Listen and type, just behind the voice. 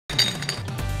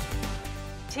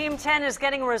Team 10 is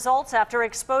getting results after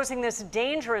exposing this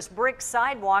dangerous brick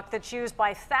sidewalk that's used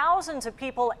by thousands of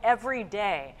people every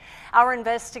day. Our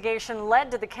investigation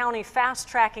led to the county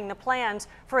fast-tracking the plans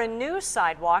for a new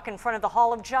sidewalk in front of the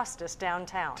Hall of Justice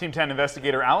downtown. Team 10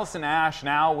 investigator Allison Ash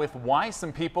now with why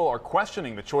some people are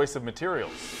questioning the choice of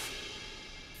materials.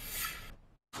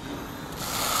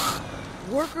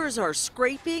 Workers are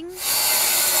scraping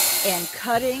and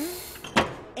cutting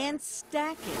and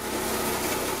stacking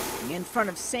in front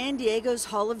of San Diego's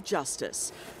Hall of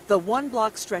Justice. The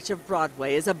one-block stretch of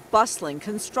Broadway is a bustling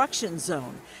construction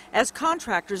zone as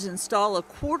contractors install a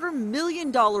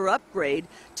 $250,000 upgrade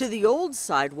to the old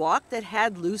sidewalk that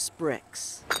had loose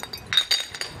bricks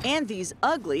and these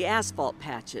ugly asphalt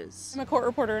patches. I'm a court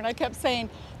reporter and I kept saying,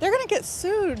 they're going to get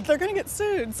sued, they're going to get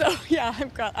sued. So yeah,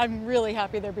 I'm really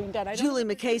happy they're being done. Julie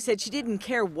McKay said she didn't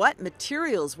care what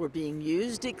materials were being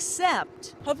used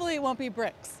except... hopefully it won't be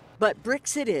bricks. But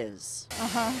bricks it is.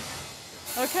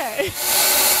 Okay.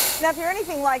 Now, if you're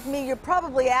anything like me, you're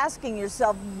probably asking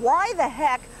yourself, why the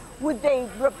heck would they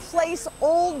replace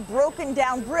old broken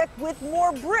down brick with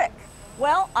more brick?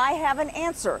 Well, I have an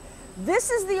answer. This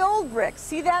is the old brick.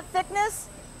 See that thickness?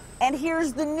 And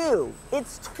here's the new.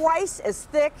 It's twice as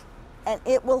thick and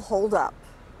it will hold up.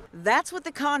 That's what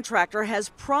the contractor has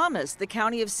promised the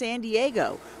County of San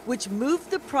Diego, which moved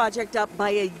the project up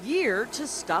by a year to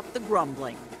stop the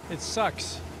grumbling. It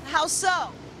sucks. How so?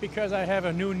 Because I have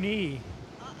a new knee.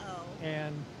 Uh-oh.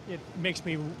 And it makes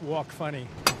me walk funny.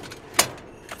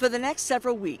 For the next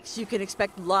several weeks, you can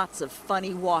expect lots of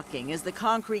funny walking as the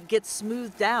concrete gets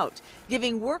smoothed out,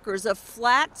 giving workers a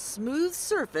flat, smooth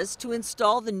surface to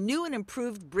install the new and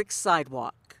improved brick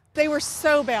sidewalk. They were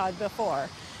so bad before,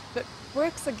 but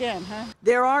bricks again, huh?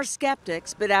 There are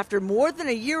skeptics, but after more than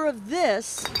a year of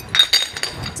this,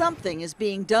 something is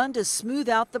being done to smooth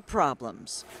out the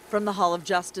problems. From the Hall of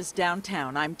Justice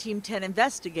downtown, I'm Team 10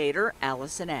 investigator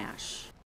Allison Ash.